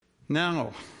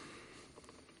Now,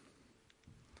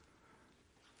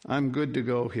 I'm good to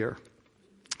go here.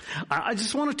 I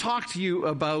just want to talk to you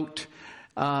about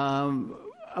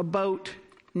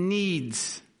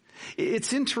needs.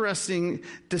 It's interesting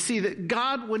to see that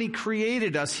God, when He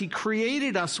created us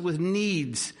with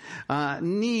needs.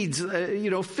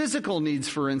 Physical needs,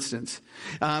 for instance.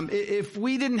 If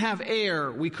we didn't have air,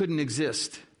 we couldn't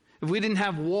exist. If we didn't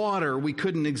have water, we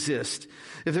couldn't exist.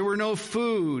 If there were no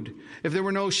food, if there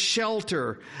were no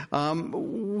shelter,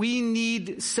 we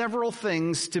need several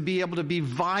things to be able to be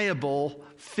viable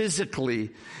physically.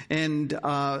 And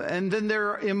then there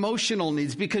are emotional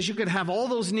needs, because you can have all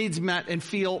those needs met and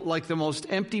feel like the most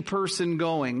empty person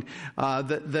going,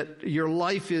 that your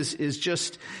life is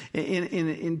just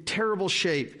in terrible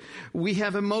shape. We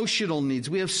have emotional needs.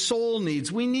 We have soul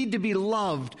needs. We need to be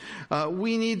loved.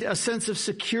 We need a sense of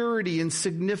security and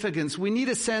significance. We need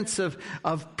a sense of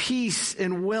peace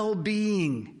and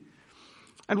well-being.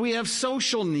 And we have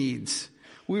social needs.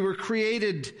 We were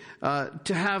created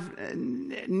to have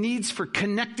needs for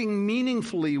connecting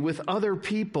meaningfully with other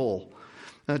people,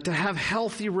 to have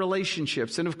healthy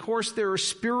relationships. And of course, there are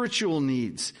spiritual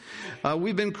needs.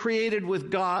 We've been created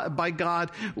by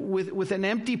God with an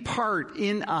empty part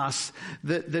in us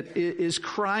that is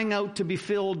crying out to be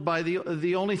filled by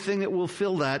the only thing that will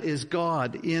fill that is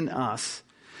God in us.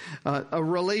 A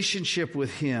relationship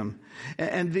with Him,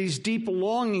 and these deep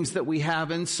longings that we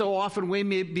have. And so often we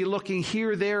may be looking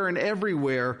here, there, and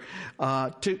everywhere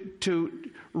to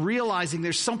realizing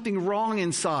there's something wrong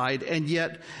inside, and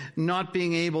yet not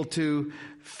being able to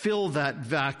fill that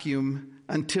vacuum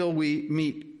until we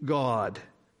meet God,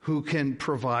 who can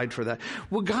provide for that.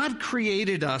 Well, God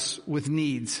created us with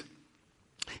needs.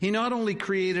 He not only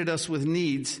created us with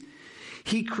needs,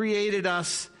 He created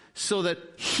us so that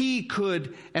He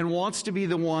could and wants to be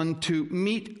the one to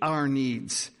meet our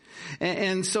needs.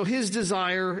 And so His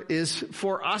desire is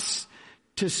for us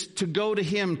to go to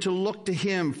Him, to look to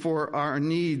Him for our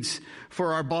needs,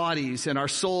 for our bodies and our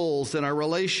souls and our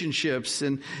relationships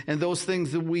and those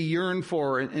things that we yearn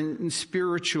for and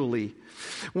spiritually.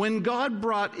 When God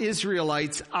brought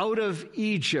Israelites out of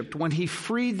Egypt, when He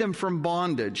freed them from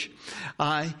bondage,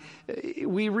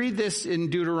 we read this in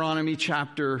Deuteronomy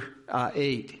chapter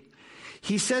 8.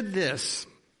 He said this,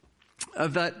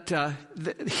 that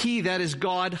He, that is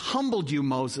God, humbled you,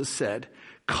 Moses said,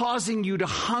 causing you to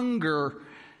hunger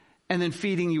and then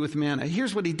feeding you with manna.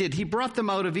 Here's what He did. He brought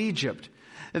them out of Egypt.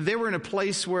 They were in a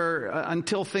place where,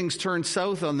 until things turned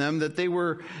south on them, that they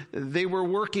were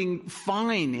working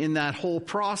fine in that whole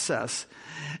process.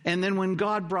 And then when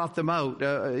God brought them out,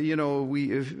 a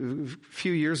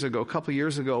couple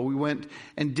years ago, we went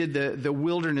and did the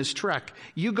wilderness trek.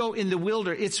 You go in the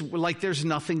wilderness, it's like there's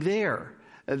nothing there.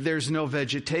 There's no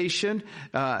vegetation.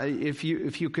 If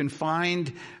you can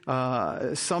find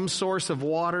some source of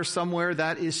water somewhere,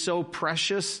 that is so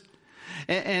precious.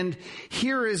 And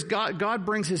here is God. God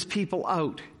brings His people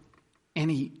out, and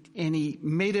He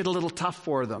made it a little tough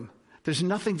for them. There's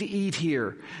nothing to eat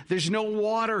here. There's no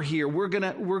water here. We're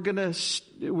gonna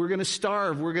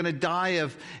starve. We're gonna die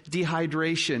of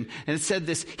dehydration. And it said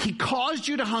this: He caused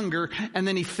you to hunger, and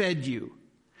then He fed you,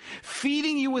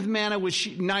 feeding you with manna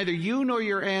which neither you nor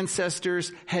your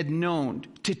ancestors had known,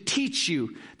 to teach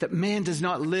you that man does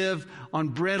not live on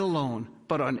bread alone,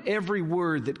 but on every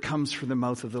word that comes from the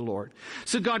mouth of the Lord.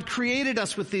 So God created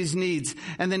us with these needs,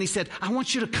 and then He said, I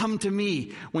want you to come to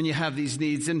me when you have these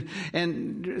needs.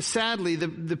 And sadly,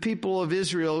 the people of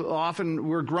Israel often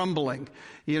were grumbling.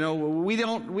 We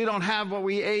don't have what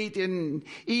we ate in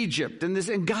Egypt,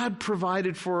 and God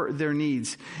provided for their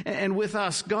needs. And with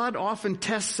us, God often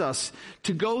tests us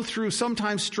to go through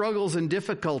sometimes struggles and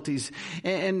difficulties,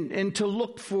 and to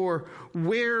look for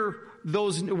where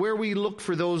we look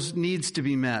for those needs to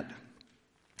be met.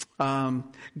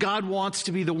 God wants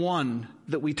to be the one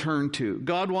that we turn to.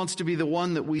 God wants to be the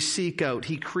one that we seek out.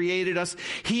 He created us.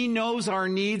 He knows our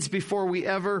needs before we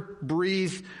ever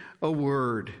breathe a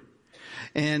word.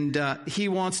 And He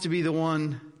wants to be the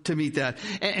one to meet that.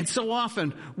 And so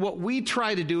often what we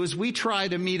try to do is we try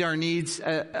to meet our needs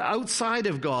outside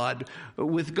of God,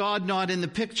 with God not in the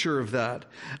picture of that.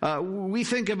 We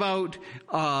think about,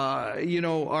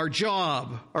 our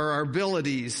job or our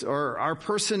abilities or our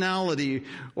personality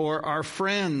or our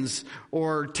friends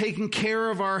or taking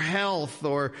care of our health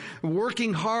or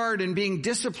working hard and being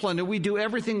disciplined, and we do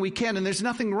everything we can, and there's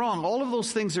nothing wrong. All of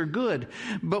those things are good.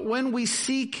 But when we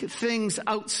seek things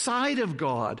outside of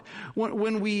God,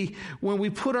 when we we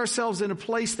put ourselves in a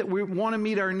place that we want to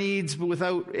meet our needs but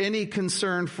without any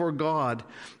concern for God.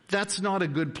 That's not a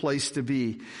good place to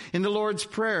be. In the Lord's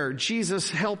Prayer, Jesus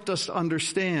helped us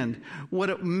understand what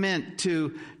it meant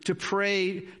to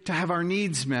pray to have our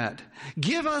needs met.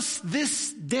 Give us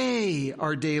this day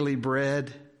our daily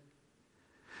bread.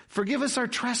 Forgive us our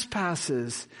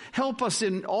trespasses. Help us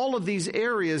in all of these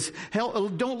areas.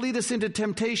 Don't lead us into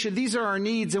temptation. These are our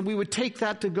needs, and we would take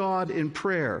that to God in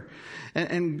prayer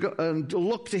and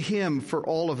look to Him for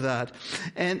all of that.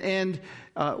 And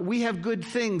we have good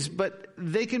things, but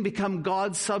they can become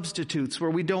God substitutes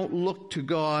where we don't look to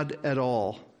God at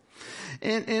all.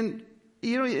 And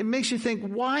it makes you think,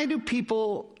 why do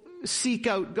people seek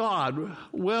out God?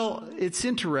 Well, it's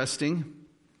interesting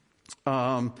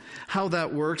how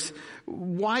that works.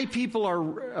 Why people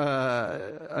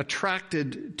are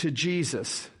attracted to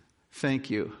Jesus. Thank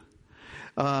you.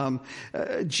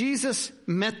 Jesus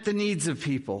met the needs of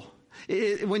people.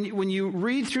 When you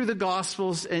read through the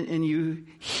Gospels and you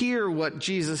hear what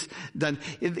Jesus done,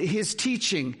 his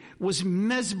teaching was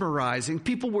mesmerizing.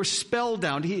 People were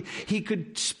spellbound. He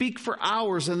could speak for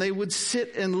hours and they would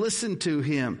sit and listen to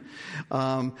him.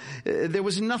 There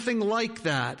was nothing like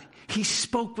that. He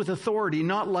spoke with authority,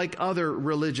 not like other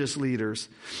religious leaders.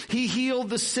 He healed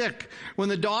the sick when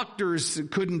the doctors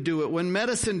couldn't do it, when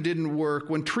medicine didn't work,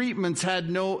 when treatments had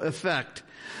no effect.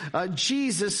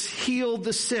 Jesus healed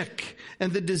the sick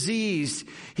and the diseased.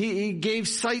 He gave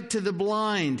sight to the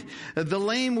blind. The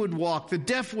lame would walk. The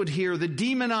deaf would hear. The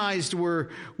demonized were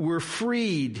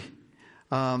freed.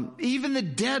 Even the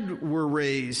dead were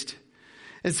raised.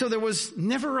 And so there was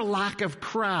never a lack of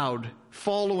crowd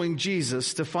following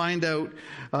Jesus to find out,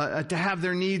 to have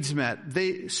their needs met.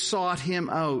 They sought him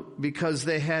out because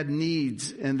they had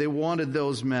needs and they wanted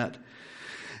those met.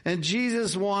 And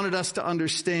Jesus wanted us to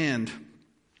understand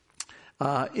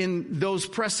in those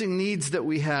pressing needs that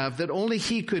we have that only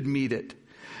he could meet it.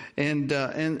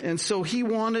 And so he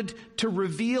wanted to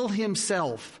reveal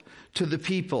himself to the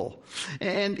people.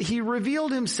 And he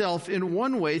revealed himself in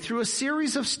one way through a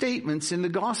series of statements in the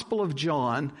Gospel of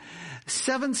John,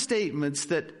 7 statements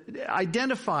that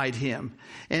identified him.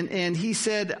 And he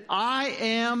said, I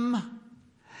am,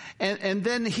 and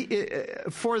then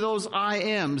for those I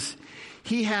ams,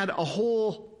 he had a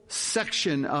whole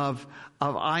section of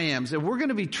I ams. And we're going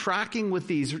to be tracking with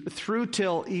these through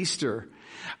till Easter.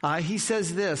 He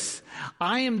says this,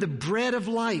 I am the bread of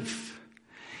life.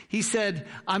 He said,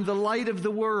 I'm the light of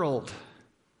the world.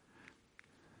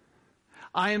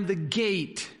 I am the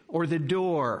gate or the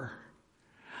door.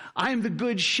 I am the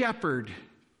good shepherd.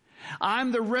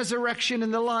 I'm the resurrection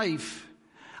and the life.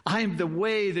 I am the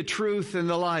way, the truth, and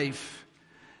the life.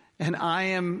 And I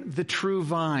am the true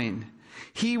vine.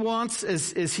 He wants,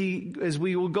 as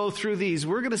we will go through these,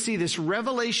 we're going to see this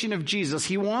revelation of Jesus.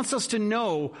 He wants us to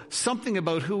know something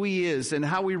about who he is and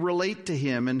how we relate to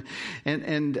him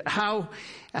and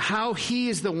how he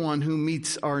is the one who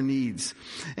meets our needs.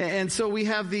 And so we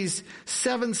have these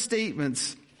 7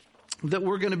 statements that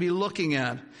we're going to be looking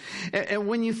at. And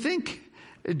when you think,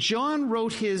 John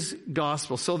wrote his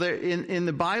gospel. So there in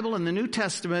the Bible, in the New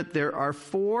Testament, there are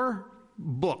 4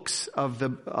 books of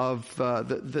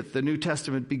the New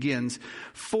Testament begins.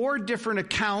 4 different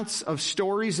accounts of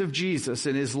stories of Jesus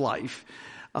in his life.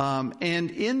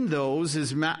 And in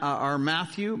those are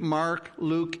Matthew, Mark,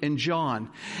 Luke, and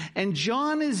John. And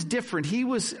John is different. He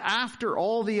was, after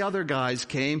all the other guys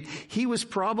came, he was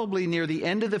probably near the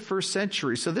end of the 1st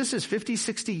century. So this is 50,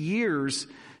 60 years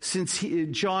since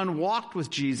John walked with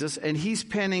Jesus, and he's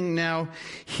penning now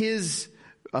his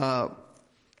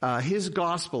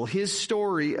gospel, his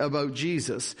story about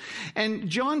Jesus. And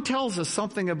John tells us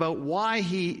something about why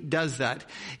he does that.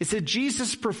 It said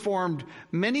Jesus performed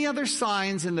many other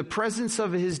signs in the presence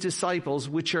of his disciples,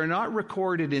 which are not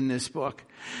recorded in this book.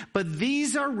 But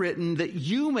these are written that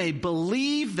you may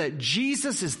believe that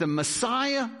Jesus is the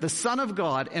Messiah, the Son of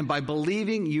God, and by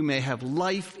believing you may have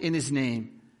life in his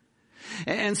name.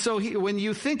 And so when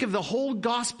you think of the whole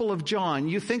Gospel of John,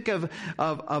 you think of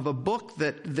a book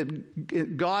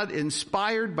that God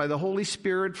inspired by the Holy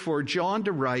Spirit for John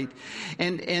to write.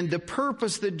 And the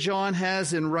purpose that John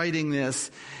has in writing this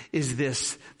is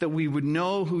this, that we would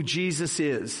know who Jesus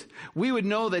is. We would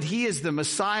know that he is the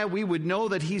Messiah. We would know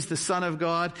that he's the Son of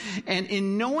God. And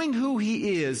in knowing who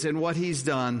he is and what he's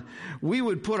done, we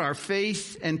would put our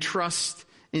faith and trust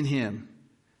in him.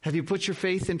 Have you put your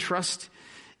faith and trust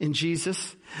in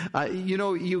Jesus? A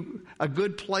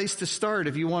good place to start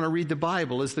if you want to read the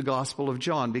Bible is the Gospel of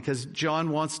John, because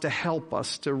John wants to help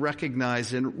us to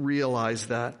recognize and realize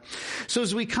that. So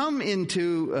as we come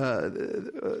into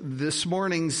this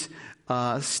morning's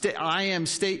I am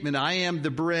statement, I am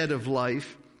the bread of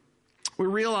life, we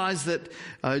realize that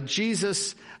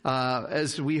Jesus,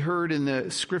 as we heard in the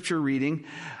scripture reading,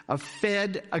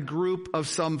 fed a group of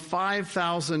some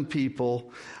 5,000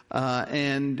 people.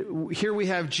 And here we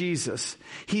have Jesus.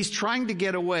 He's trying to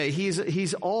get away.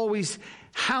 He's always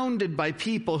hounded by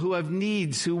people who have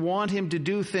needs, who want him to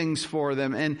do things for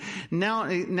them. And now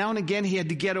and again, he had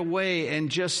to get away and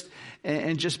just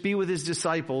be with his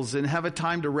disciples and have a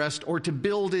time to rest or to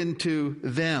build into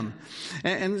them.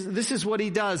 And this is what he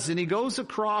does. And he goes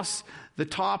across the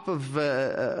top of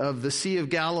the Sea of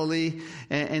Galilee,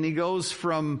 and he goes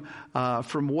from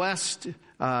west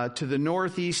to the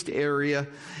northeast area,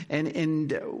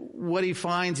 and what he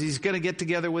finds, he's going to get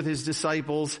together with his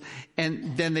disciples,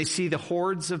 and then they see the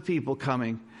hordes of people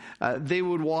coming. They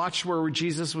would watch where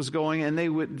Jesus was going, and they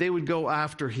would go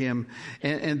after him,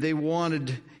 and they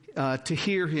wanted to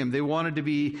hear him. They wanted to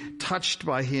be touched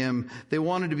by him. They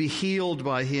wanted to be healed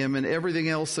by him and everything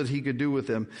else that he could do with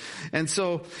them. And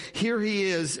so here he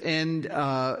is, and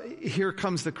here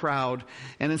comes the crowd.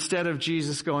 And instead of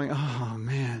Jesus going, oh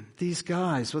man, these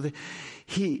guys, well,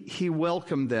 he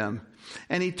welcomed them.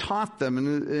 And he taught them,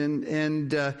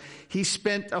 and he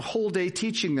spent a whole day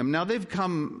teaching them. Now they've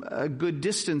come a good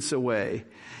distance away,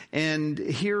 and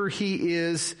here he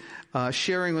is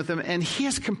sharing with them, and he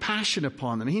has compassion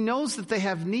upon them. He knows that they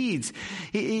have needs.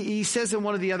 He says in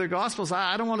one of the other Gospels,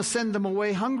 I don't want to send them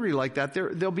away hungry like that.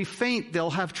 They'll be faint. They'll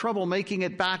have trouble making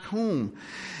it back home.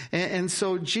 And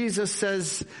so Jesus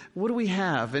says, what do we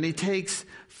have? And he takes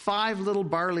 5 little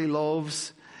barley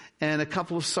loaves and a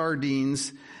couple of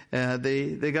sardines.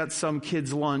 They got some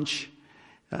kid's lunch,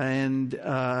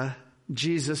 and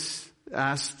Jesus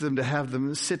asked them to have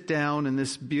them sit down in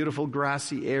this beautiful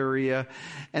grassy area,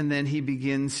 and then he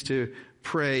begins to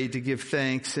pray, to give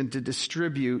thanks, and to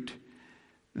distribute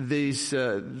this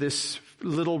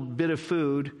little bit of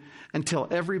food until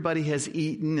everybody has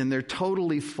eaten and they're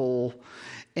totally full.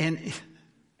 And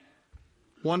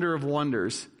wonder of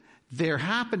wonders, there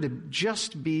happened to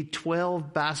just be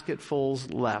 12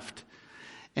 basketfuls left.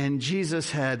 And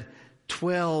Jesus had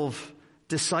 12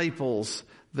 disciples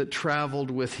that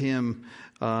traveled with him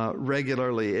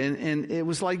regularly. And it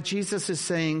was like Jesus is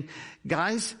saying,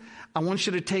 guys, I want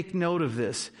you to take note of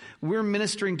this. We're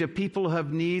ministering to people who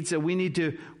have needs, and we need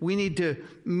to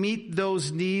meet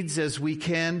those needs as we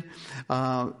can.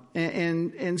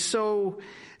 And so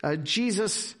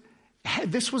Jesus,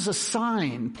 this was a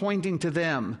sign pointing to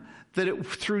them that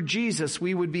through Jesus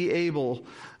we would be able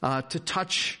to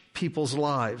touch people's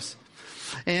lives.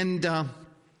 And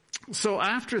so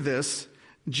after this,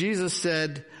 Jesus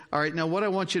said, all right, now what I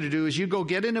want you to do is you go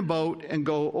get in a boat and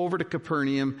go over to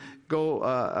Capernaum, go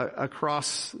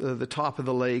across the top of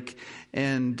the lake,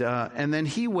 and then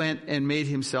he went and made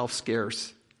himself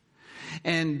scarce.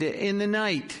 And in the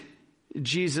night,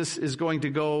 Jesus is going to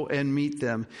go and meet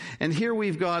them. And here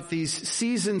we've got these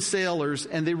seasoned sailors,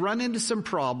 and they run into some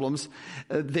problems.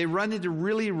 They run into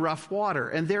really rough water,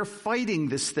 and they're fighting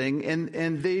this thing,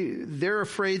 and they're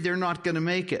afraid they're not going to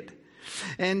make it.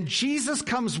 And Jesus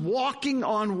comes walking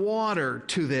on water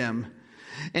to them,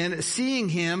 and seeing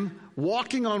him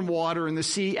walking on water in the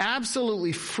sea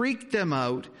absolutely freaked them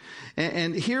out.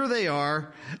 And here they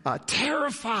are,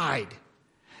 terrified.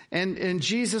 And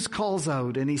Jesus calls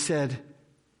out and he said,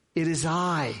 "It is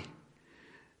I.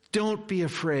 Don't be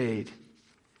afraid.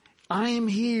 I am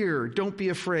here. Don't be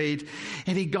afraid."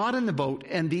 And he got in the boat,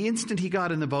 and the instant he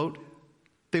got in the boat,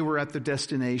 they were at their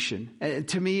destination.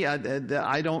 To me,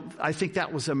 I think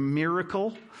that was a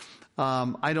miracle.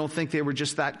 I don't think they were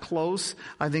just that close.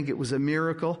 I think it was a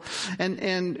miracle.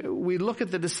 And we look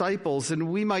at the disciples, and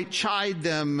we might chide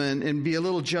them and be a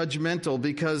little judgmental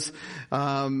because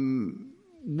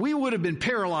we would have been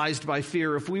paralyzed by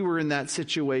fear if we were in that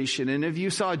situation. And if you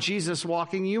saw Jesus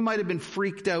walking, you might have been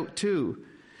freaked out too.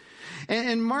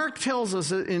 And Mark tells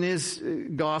us in his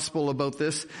gospel about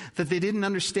this, that they didn't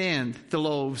understand the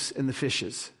loaves and the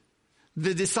fishes.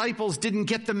 The disciples didn't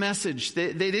get the message.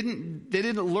 They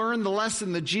didn't learn the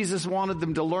lesson that Jesus wanted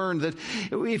them to learn, that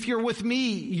if you're with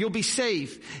me, you'll be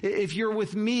safe. If you're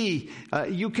with me,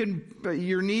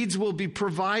 your needs will be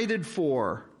provided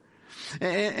for.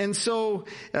 And so,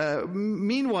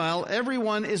 meanwhile,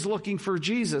 everyone is looking for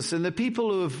Jesus, and the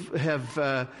people who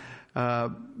have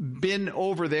been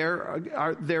over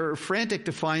there they're frantic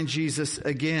to find Jesus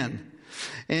again.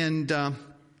 And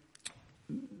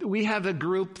we have a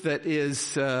group that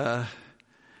is have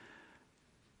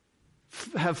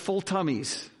full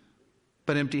tummies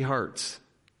but empty hearts.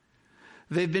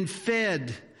 They've been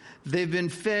fed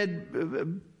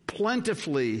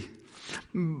plentifully,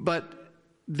 but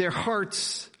their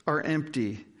hearts are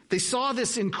empty. They saw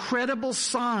this incredible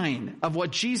sign of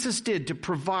what Jesus did to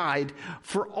provide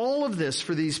for all of this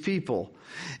for these people.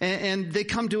 And they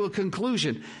come to a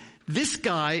conclusion. This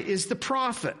guy is the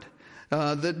prophet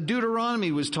that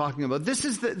Deuteronomy was talking about. This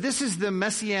is the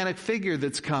messianic figure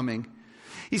that's coming.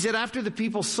 He said after the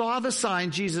people saw the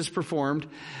sign Jesus performed,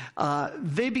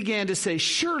 they began to say,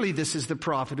 surely this is the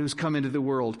prophet who's come into the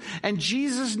world. And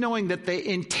Jesus, knowing that they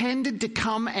intended to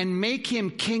come and make him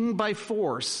king by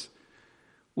force,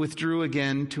 withdrew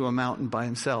again to a mountain by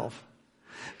himself.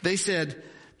 They said,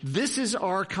 this is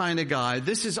our kind of guy.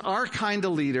 This is our kind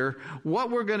of leader. What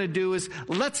we're going to do is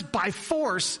by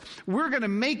force, we're going to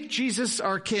make Jesus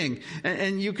our king.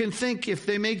 And you can think if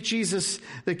they make Jesus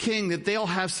the king, that they'll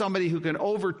have somebody who can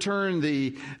overturn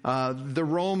the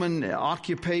Roman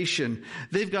occupation.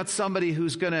 They've got somebody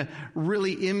who's going to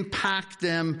really impact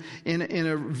them in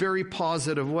a very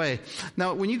positive way.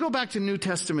 Now, when you go back to New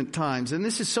Testament times, and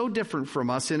this is so different from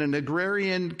us in an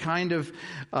agrarian kind of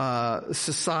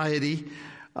society,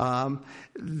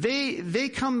 they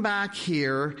come back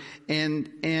here and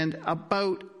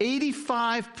about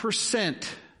 85%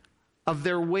 of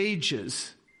their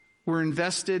wages were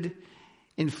invested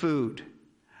in food.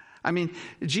 I mean,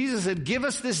 Jesus said, give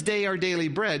us this day our daily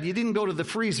bread. You didn't go to the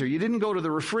freezer. You didn't go to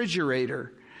the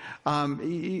refrigerator.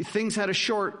 Things had a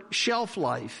short shelf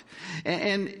life.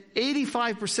 And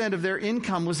 85% of their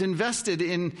income was invested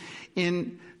in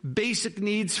basic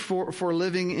needs for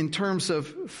living in terms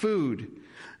of food.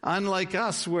 Unlike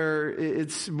us, where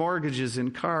it's mortgages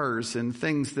and cars and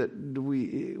things that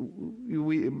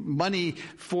money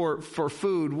for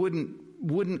food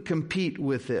wouldn't compete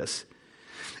with this.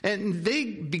 And they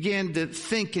began to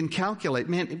think and calculate,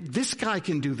 man, this guy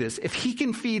can do this. If he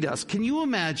can feed us, can you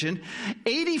imagine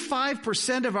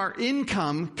 85% of our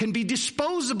income can be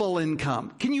disposable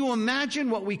income? Can you imagine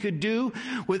what we could do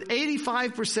with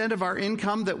 85% of our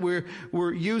income that we're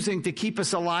using to keep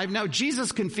us alive? Now,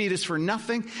 Jesus can feed us for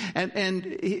nothing, and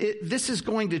this is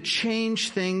going to change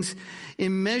things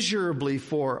immeasurably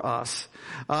for us.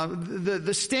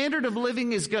 The standard of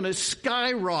living is going to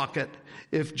skyrocket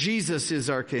if Jesus is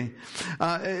our king.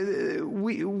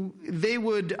 They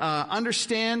would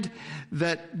understand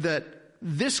that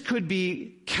this could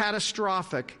be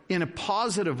catastrophic in a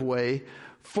positive way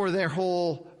for their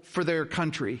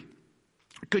country.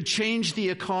 It could change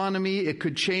the economy. It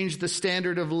could change the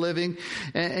standard of living.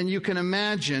 And you can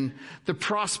imagine the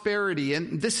prosperity.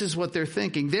 And this is what they're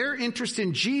thinking. Their interest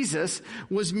in Jesus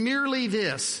was merely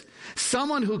this: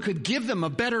 someone who could give them a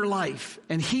better life.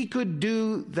 And he could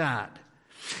do that.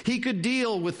 He could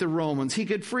deal with the Romans. He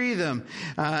could free them.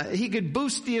 He could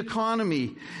boost the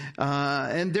economy.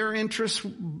 And their interests,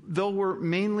 though,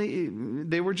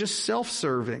 they were just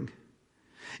self-serving.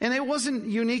 And it wasn't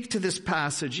unique to this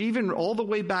passage. Even all the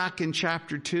way back in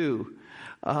chapter 2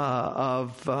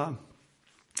 of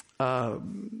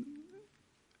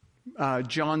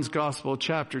John's Gospel,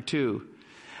 chapter 2.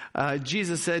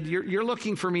 Jesus said, you're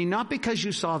looking for me not because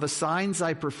you saw the signs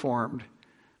I performed,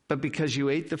 but because you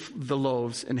ate the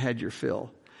loaves and had your fill.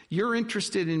 You're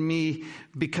interested in me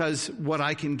because what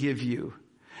I can give you.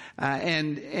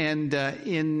 And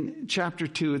in chapter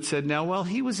 2 it said, now while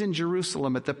he was in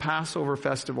Jerusalem at the Passover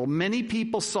festival, many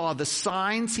people saw the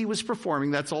signs he was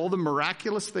performing. That's all the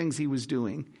miraculous things he was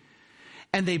doing.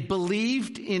 And they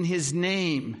believed in his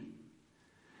name.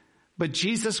 But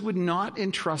Jesus would not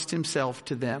entrust himself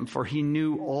to them, for he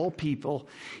knew all people.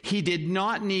 He did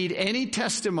not need any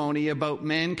testimony about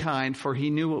mankind, for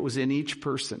he knew what was in each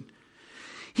person.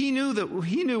 He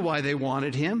knew why they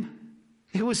wanted him.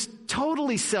 It was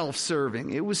totally self-serving.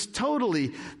 It was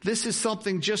totally, this is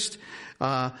something just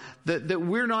that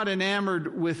we're not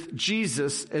enamored with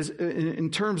Jesus as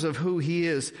in terms of who he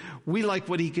is. We like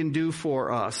what he can do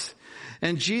for us.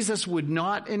 And Jesus would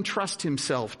not entrust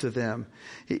himself to them.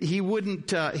 He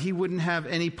wouldn't have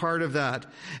any part of that.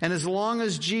 And as long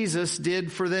as Jesus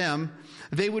did for them,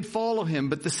 they would follow him.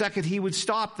 But the second he would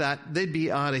stop that, they'd be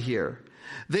out of here.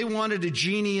 They wanted a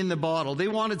genie in the bottle. They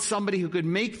wanted somebody who could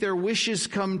make their wishes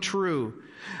come true.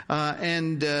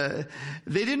 And they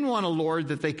didn't want a Lord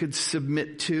that they could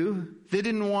submit to. They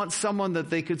didn't want someone that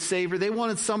they could savor. They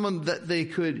wanted someone that they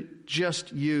could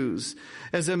just use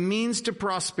as a means to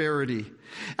prosperity.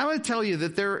 I want to tell you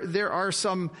that there are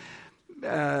some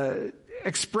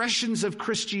expressions of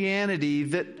Christianity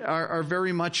that are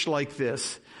very much like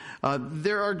this.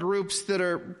 There are groups that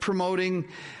are promoting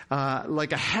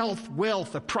like a health,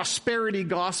 wealth, a prosperity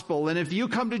gospel. And if you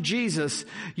come to Jesus,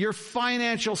 your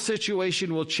financial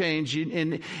situation will change,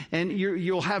 and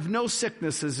you'll have no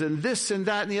sicknesses, and this and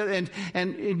that and the other.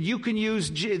 And you can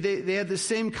use, they have the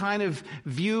same kind of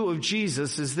view of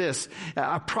Jesus as this,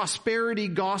 a prosperity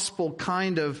gospel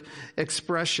kind of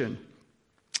expression.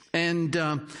 And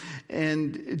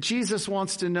Jesus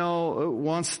wants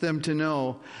them to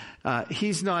know,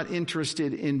 he's not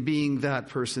interested in being that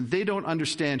person. They don't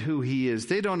understand who he is.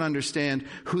 They don't understand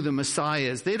who the Messiah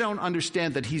is. They don't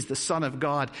understand that he's the Son of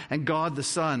God and God the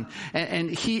Son. And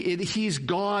he's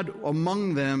God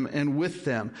among them and with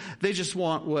them. They just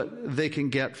want what they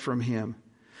can get from him.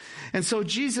 And so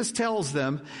Jesus tells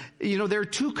them, there are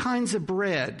two kinds of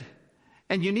bread,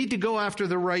 and you need to go after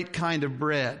the right kind of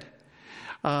bread.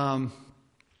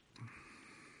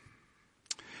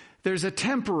 There's a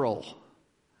temporary,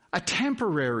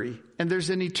 and there's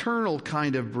an eternal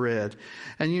kind of bread.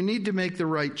 And you need to make the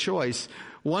right choice.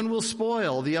 One will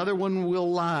spoil, the other one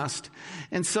will last.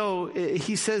 And so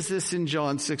he says this in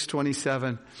John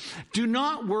 6:27. Do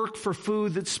not work for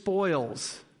food that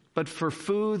spoils, but for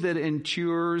food that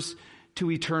endures to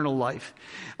eternal life.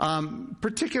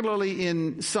 Particularly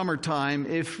in summertime,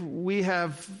 if we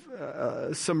have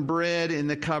some bread in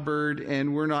the cupboard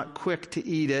and we're not quick to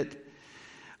eat it,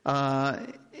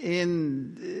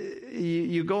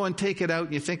 you go and take it out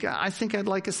and you think, I think I'd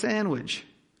like a sandwich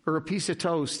or a piece of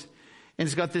toast. And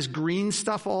it's got this green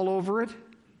stuff all over it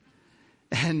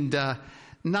and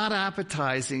not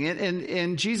appetizing.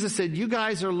 And Jesus said, you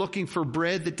guys are looking for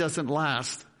bread that doesn't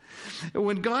last.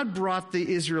 When God brought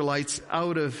the Israelites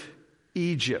out of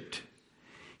Egypt,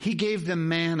 he gave them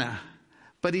manna.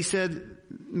 But he said,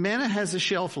 manna has a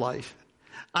shelf life.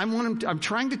 I'm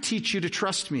trying to teach you to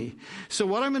trust me. So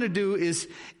what I'm going to do is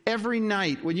every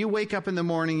night when you wake up in the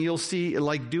morning, you'll see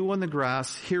like dew on the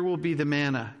grass. Here will be the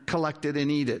manna. Collect it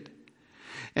and eat it.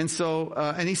 And so,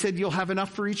 and he said, you'll have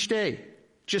enough for each day.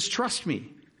 Just trust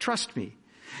me. Trust me.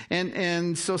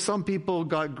 And so some people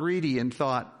got greedy and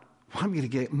thought, well, I'm going to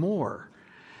get more.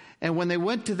 And when they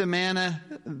went to the manna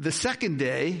the second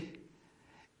day,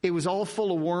 it was all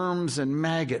full of worms and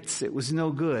maggots. It was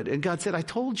no good. And God said, I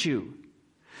told you.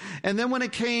 And then when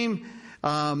it came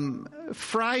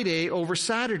Friday over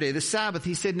Saturday, the Sabbath,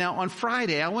 he said, now on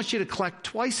Friday, I want you to collect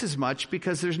twice as much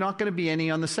because there's not going to be any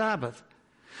on the Sabbath.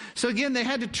 So again, they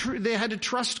had to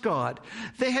trust God.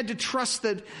 They had to trust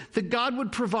that God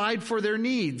would provide for their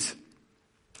needs.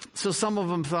 So some of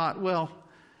them thought, well,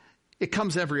 it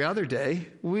comes every other day.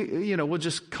 We'll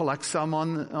just collect some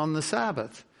on the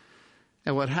Sabbath.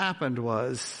 And what happened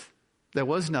was there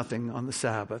was nothing on the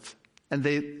Sabbath. And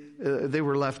they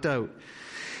were left out.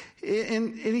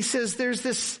 And he says there's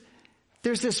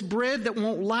this bread that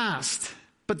won't last,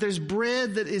 but there's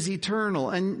bread that is eternal.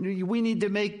 And we need to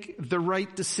make the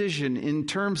right decision in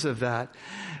terms of that.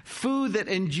 Food that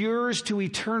endures to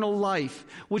eternal life,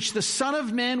 which the Son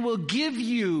of Man will give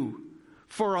you,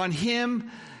 for on him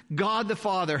God the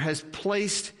Father has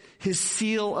placed his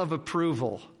seal of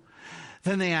approval.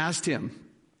 Then they asked him,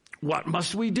 what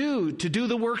must we do to do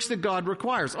the works that God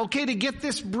requires? Okay, to get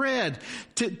this bread,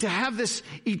 to have this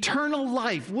eternal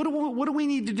life, what do we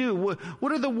need to do?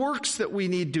 What are the works that we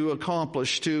need to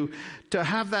accomplish to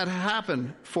have that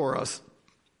happen for us?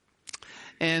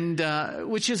 And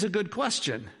which is a good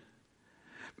question.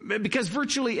 Because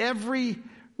virtually every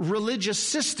religious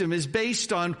system is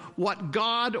based on what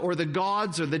God or the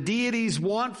gods or the deities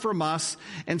want from us.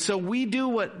 And so we do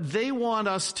what they want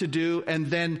us to do.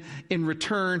 And then in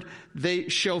return, they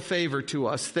show favor to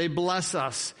us. They bless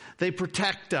us. They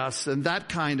protect us and that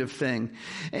kind of thing.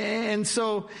 And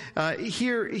so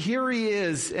here he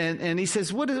is. And he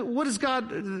says, what is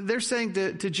God, they're saying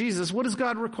to Jesus, what does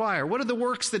God require? What are the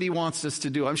works that he wants us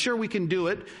to do? I'm sure we can do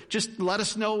it. Just let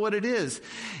us know what it is.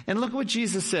 And look what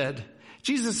Jesus said.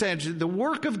 Jesus answered, the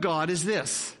work of God is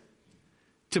this,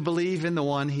 to believe in the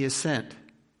one he has sent.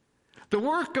 The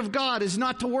work of God is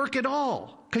not to work at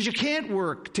all, because you can't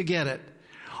work to get it.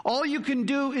 All you can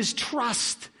do is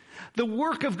trust. The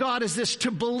work of God is this, to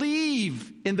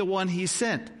believe in the one he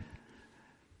sent.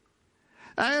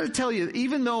 I got to tell you,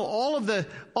 even though all of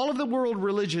the world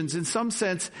religions, in some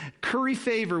sense, curry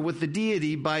favor with the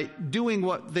deity by doing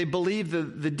what they believe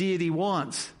the deity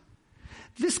wants,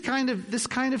 This kind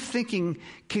of thinking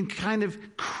can kind of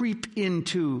creep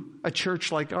into a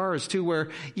church like ours too, where,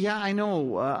 yeah, I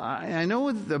know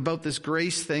about this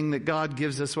grace thing that God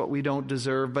gives us what we don't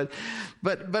deserve, but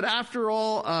after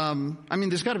all,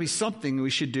 there's got to be something we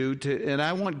should do and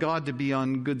I want God to be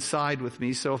on good side with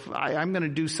me. So if I'm going to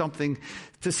do something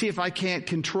to see if I can't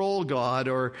control God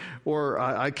or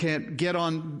I can't get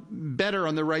on better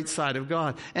on the right side of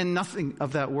God, and nothing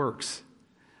of that works.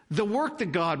 The work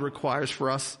that God requires for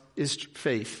us is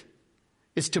faith.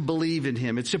 It's to believe in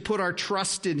Him. It's to put our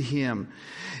trust in Him.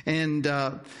 And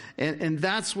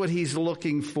that's what He's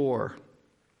looking for.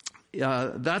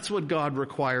 That's what God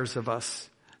requires of us.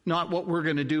 Not what we're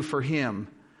going to do for Him,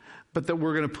 but that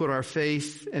we're going to put our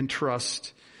faith and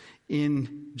trust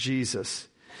in Jesus.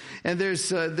 And there's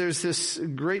this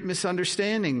great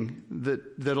misunderstanding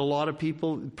that a lot of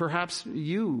people, perhaps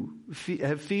you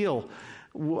feel,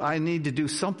 I need to do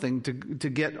something to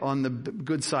get on the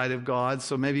good side of God.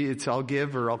 So maybe it's I'll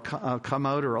give, or I'll come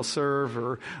out, or I'll serve,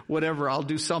 or whatever. I'll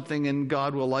do something and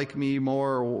God will like me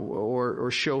more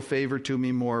or show favor to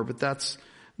me more. But that's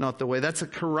not the way. That's a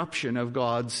corruption of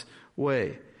God's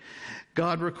way.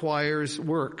 God requires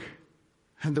work.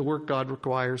 And the work God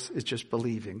requires is just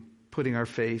believing, putting our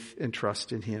faith and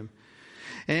trust in Him.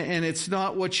 And it's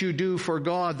not what you do for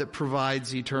God that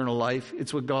provides eternal life.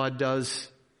 It's what God does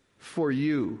for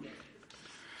you.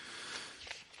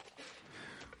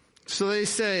 So they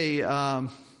say,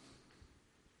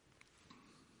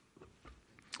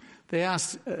 they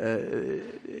ask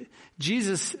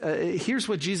Jesus, here's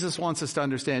what Jesus wants us to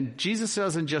understand. Jesus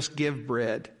doesn't just give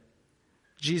bread.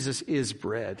 Jesus is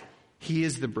bread. He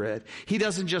is the bread. He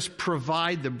doesn't just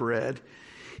provide the bread.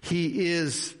 He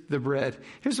is the bread.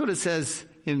 Here's what it says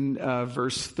in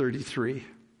verse 33.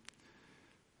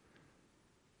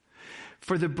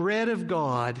 For the bread of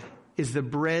God is the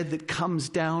bread that comes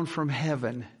down from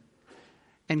heaven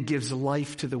and gives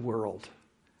life to the world.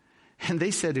 And they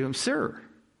said to him, Sir,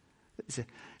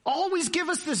 always give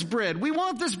us this bread. We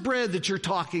want this bread that you're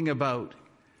talking about.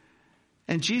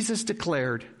 And Jesus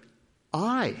declared,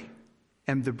 I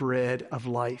am the bread of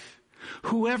life.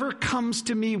 Whoever comes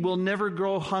to me will never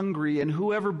grow hungry, and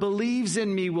whoever believes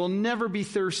in me will never be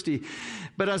thirsty.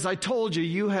 But as I told you,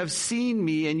 you have seen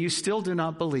me and you still do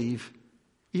not believe.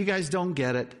 You guys don't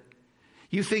get it.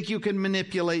 You think you can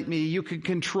manipulate me, you can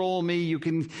control me, you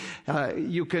can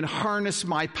harness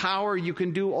my power, you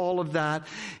can do all of that.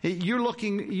 You're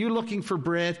looking for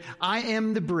bread. I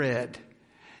am the bread.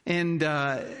 And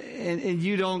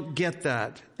you don't get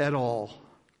that at all.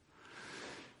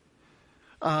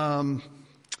 That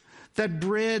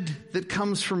bread that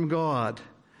comes from God.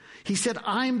 He said,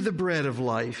 I'm the bread of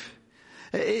life.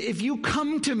 If you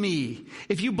come to me,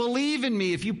 if you believe in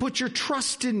me, if you put your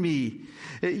trust in me,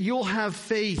 you'll have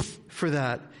faith for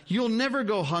that. You'll never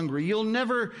go hungry. You'll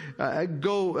never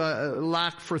go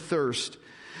lack for thirst.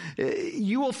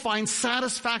 You will find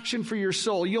satisfaction for your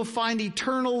soul. You'll find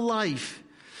eternal life.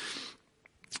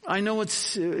 I know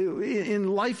it's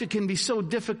in life it can be so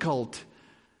difficult.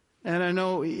 And I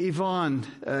know, Yvonne,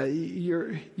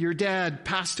 your dad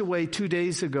passed away 2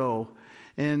 days ago.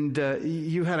 And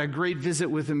you had a great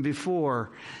visit with him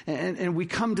before. And we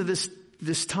come to this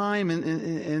time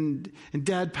and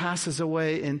Dad passes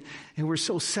away and we're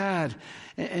so sad.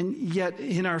 And yet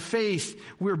in our faith,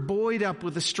 we're buoyed up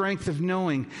with the strength of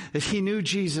knowing that he knew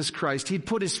Jesus Christ. He'd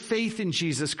put his faith in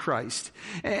Jesus Christ.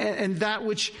 And that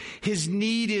which his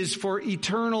need is for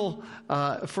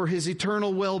his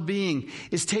eternal well-being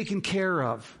is taken care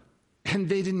of. And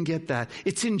they didn't get that.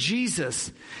 It's in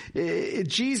Jesus.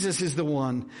 Jesus is the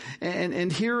one.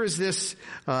 And here is this,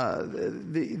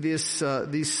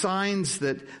 these signs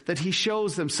that he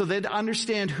shows them so they'd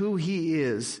understand who he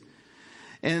is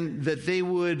and that they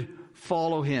would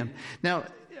follow him. Now,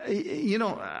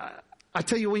 I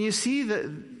tell you, when you see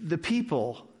the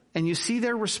people and you see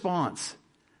their response,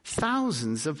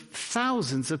 thousands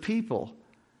of people,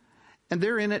 and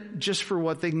they're in it just for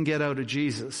what they can get out of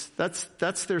Jesus.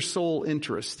 That's their sole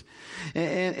interest.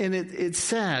 And it's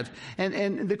sad.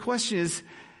 And the question is,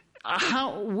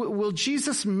 how will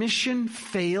Jesus' mission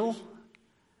fail?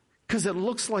 Because it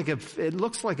looks like a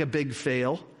big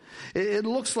fail. It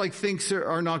looks like things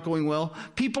are not going well.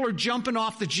 People are jumping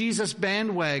off the Jesus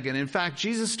bandwagon. In fact,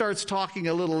 Jesus starts talking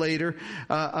a little later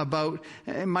about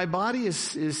my body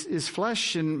is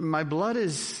flesh and my blood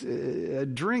is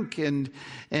drink, and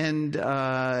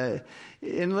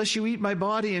unless you eat my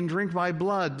body and drink my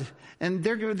blood. And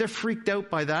they're freaked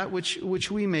out by that, which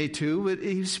we may too. But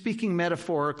he's speaking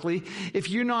metaphorically. If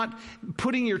you're not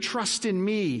putting your trust in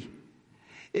me,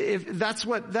 If that's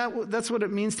what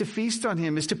it means to feast on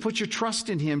him, is to put your trust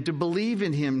in him, to believe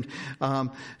in him,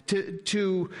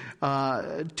 to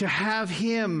have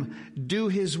him do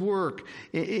his work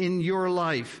in your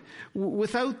life.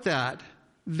 Without that,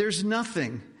 there's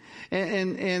nothing.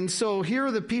 And so here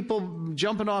are the people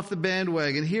jumping off the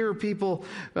bandwagon. Here are people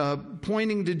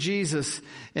pointing to Jesus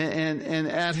and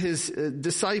at his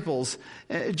disciples.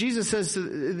 Jesus says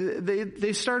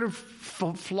they started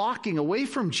flocking away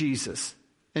from Jesus.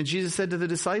 And Jesus said to the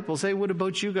disciples, hey, what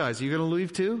about you guys? Are you going to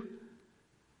leave too?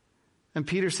 And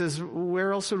Peter says,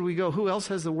 where else would we go? Who else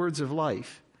has the words of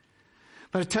life?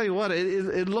 But I tell you what,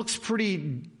 it looks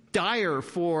pretty dire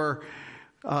for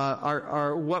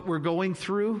our what we're going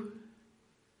through.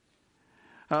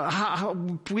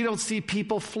 We don't see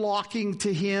people flocking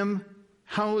to him.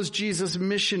 How is Jesus'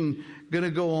 mission going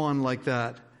to go on like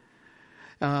that?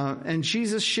 And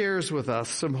Jesus shares with us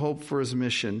some hope for his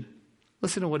mission.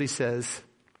 Listen to what he says.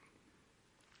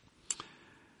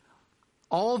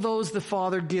 All those the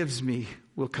Father gives me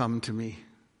will come to me.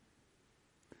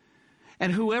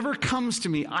 And whoever comes to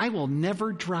me, I will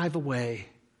never drive away.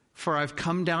 For I've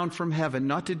come down from heaven,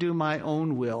 not to do my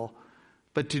own will,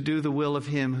 but to do the will of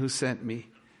him who sent me.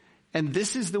 And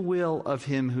this is the will of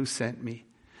him who sent me,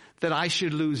 that I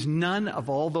should lose none of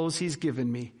all those he's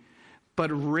given me, but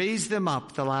raise them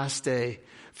up the last day.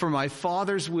 For my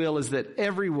Father's will is that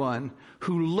everyone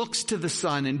who looks to the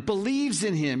Son and believes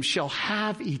in him shall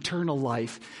have eternal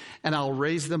life, and I'll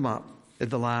raise them up at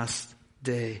the last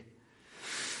day.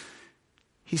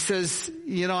 He says,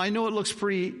 I know it looks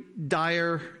pretty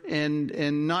dire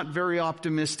and not very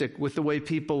optimistic with the way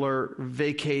people are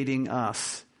vacating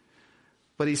us.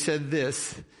 But he said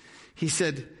this. He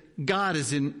said, God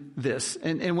is in this.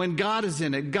 And when God is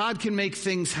in it, God can make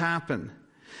things happen.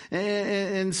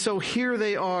 And so here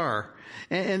they are.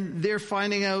 And they're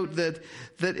finding out that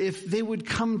if they would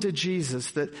come to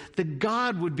Jesus, that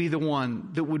God would be the one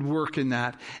that would work in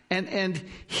that. And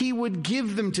he would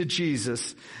give them to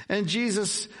Jesus. And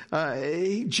Jesus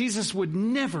would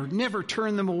never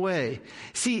turn them away.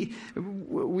 See,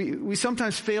 we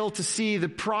sometimes fail to see the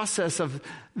process of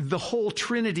the whole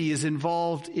Trinity is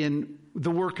involved in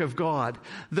the work of God.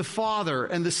 The Father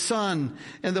and the Son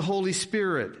and the Holy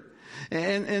Spirit.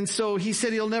 And so he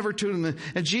said he'll never turn them.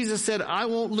 And Jesus said, I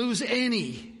won't lose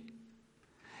any.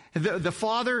 The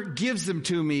Father gives them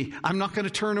to me. I'm not going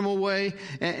to turn them away,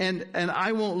 and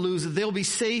I won't lose it. They'll be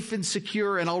safe and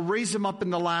secure, and I'll raise them up in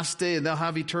the last day, and they'll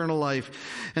have eternal life.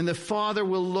 And the Father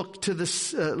will look to the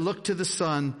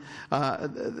Son.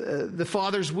 The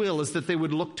Father's will is that they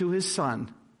would look to his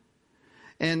Son,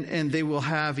 and they will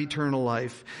have eternal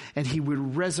life. And he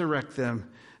would resurrect them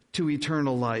to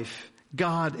eternal life.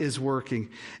 God is working.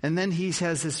 And then he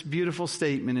has this beautiful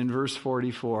statement in verse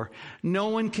 44. No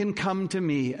one can come to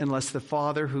me unless the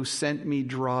Father who sent me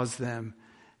draws them,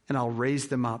 and I'll raise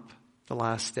them up the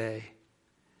last day.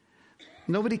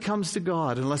 Nobody comes to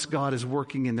God unless God is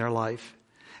working in their life.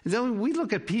 And then we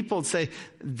look at people and say,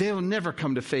 they'll never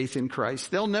come to faith in Christ.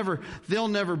 They'll never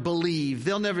believe.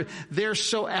 They're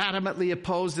so adamantly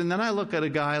opposed. And then I look at a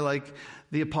guy like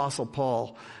the Apostle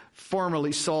Paul,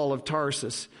 formerly Saul of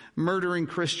Tarsus, murdering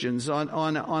Christians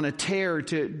on a tear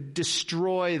to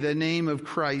destroy the name of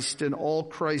Christ and all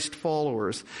Christ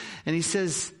followers. And he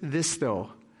says this, though,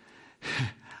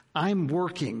 I'm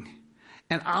working,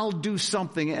 and I'll do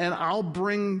something, and I'll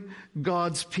bring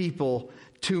God's people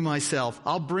to myself.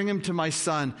 I'll bring them to my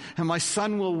Son, and my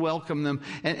Son will welcome them,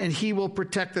 and he will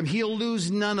protect them. He'll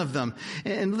lose none of them.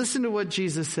 And listen to what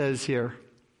Jesus says here.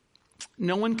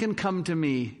 No one can come to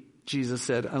me, Jesus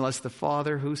said, unless the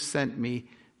Father who sent me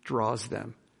draws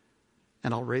them,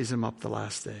 and I'll raise them up the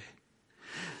last day.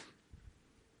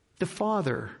 The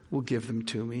Father will give them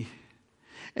to me,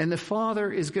 and the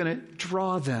Father is going to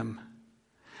draw them.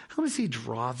 How does he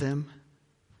draw them?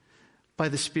 By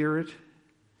the Spirit.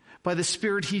 By the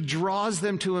Spirit, he draws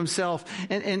them to himself,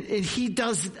 and he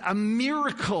does a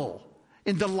miracle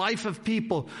in the life of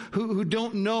people who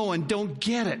don't know and don't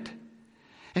get it.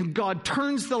 And God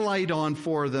turns the light on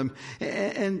for them,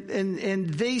 and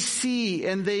they see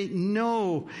and they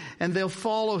know, and they'll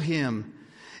follow him.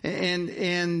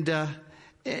 And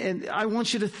I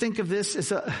want you to think of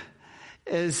this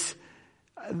as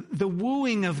the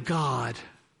wooing of God,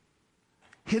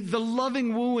 the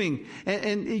loving wooing.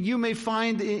 And you may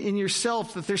find in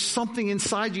yourself that there's something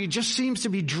inside you. It just seems to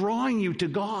be drawing you to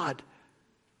God.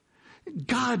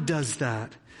 God does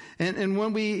that. And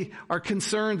when we are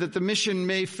concerned that the mission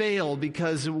may fail,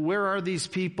 because where are these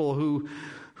people who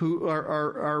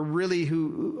are really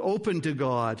open to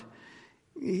God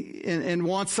and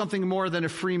want something more than a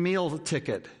free meal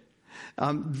ticket?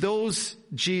 Those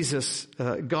Jesus,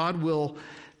 God will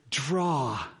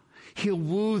draw. He'll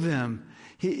woo them.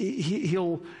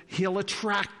 He'll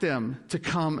attract them to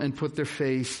come and put their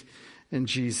faith in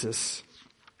Jesus.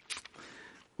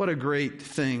 What a great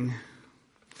thing.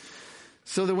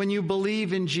 So that when you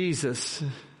believe in Jesus,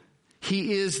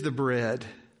 He is the bread.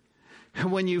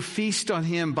 And when you feast on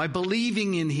Him by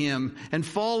believing in Him and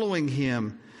following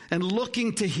Him and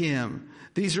looking to Him,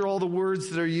 these are all the words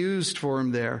that are used for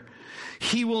Him there.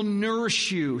 He will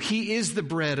nourish you. He is the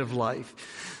bread of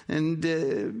life. And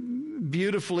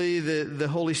beautifully, the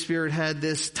Holy Spirit had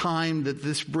this time that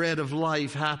this bread of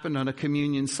life happened on a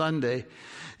communion Sunday.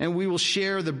 And we will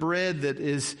share the bread that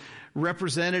is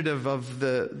representative of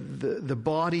the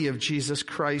body of Jesus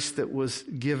Christ that was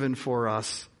given for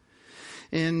us.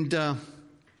 And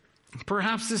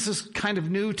perhaps this is kind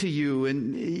of new to you,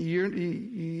 and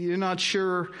you're not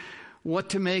sure what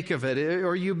to make of it,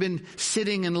 or you've been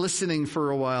sitting and listening for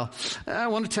a while. I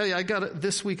want to tell you,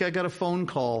 this week I got a phone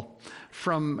call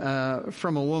from a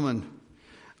woman.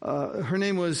 Her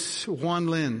name was Juan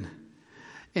Lin,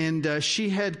 and she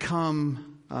had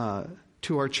come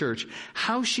to our church.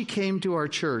 How she came to our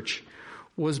church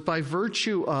was by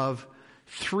virtue of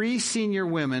 3 senior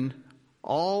women,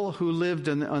 all who lived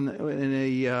in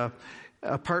a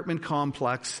apartment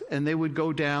complex, and they would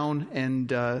go down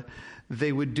and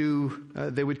they would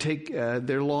take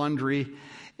their laundry,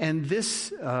 and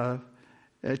this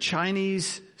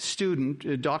Chinese student,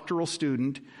 a doctoral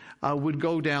student, would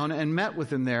go down and met with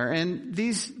them there. And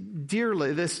these dear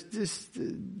ladies,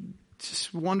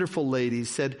 this wonderful ladies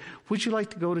said, "Would you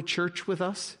like to go to church with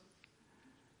us?"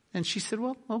 And she said,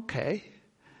 "Well, okay."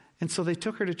 And so they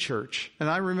took her to church. And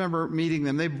I remember meeting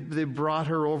them. They brought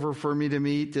her over for me to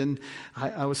meet, and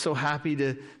I was so happy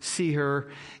to see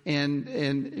her.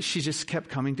 And she just kept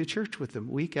coming to church with them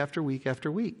week after week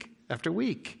after week after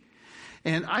week.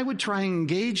 And I would try and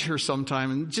engage her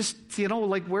sometime and just,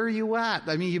 like, where are you at?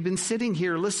 I mean, you've been sitting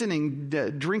here listening,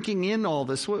 drinking in all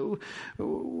this. What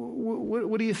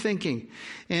are you thinking?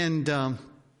 And all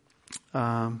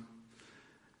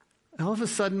of a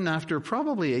sudden, after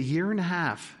probably a year and a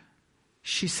half,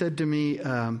 she said to me,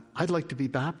 "I'd like to be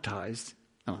baptized."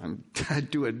 I'd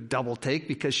do a double take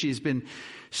because she's been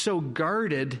so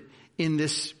guarded in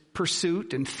this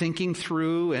pursuit and thinking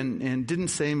through and didn't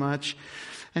say much.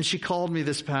 And she called me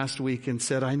this past week and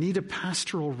said, "I need a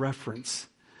pastoral reference.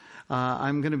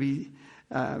 I'm going to be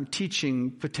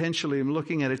teaching, potentially. I'm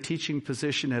looking at a teaching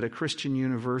position at a Christian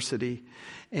university."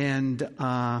 And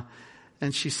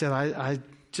she said, I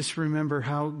just remember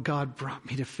how God brought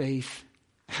me to faith.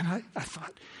 And I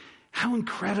thought, how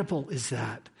incredible is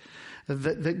that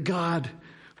God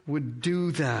would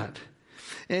do that.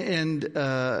 And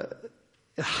I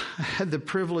had the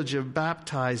privilege of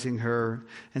baptizing her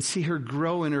and see her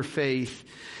grow in her faith.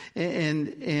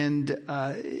 And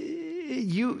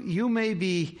you may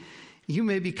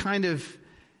be kind of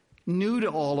new to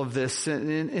all of this,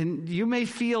 and you may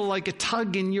feel like a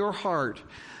tug in your heart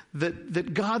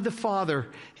that God the Father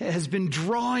has been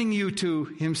drawing you to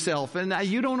Himself, and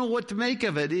you don't know what to make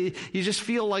of it. You just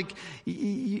feel like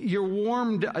you're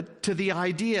warmed to the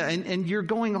idea, and you're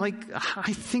going like,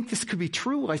 I think this could be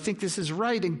true. I think this is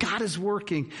right, and God is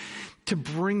working to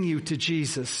bring you to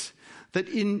Jesus. That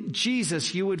in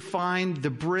Jesus you would find the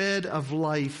bread of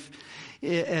life,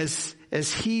 as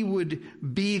He would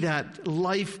be that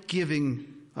life-giving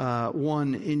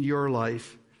one in your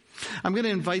life. I'm going to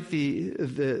invite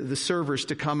the servers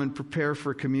to come and prepare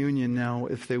for communion now,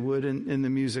 if they would, and the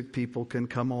music people can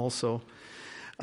come also.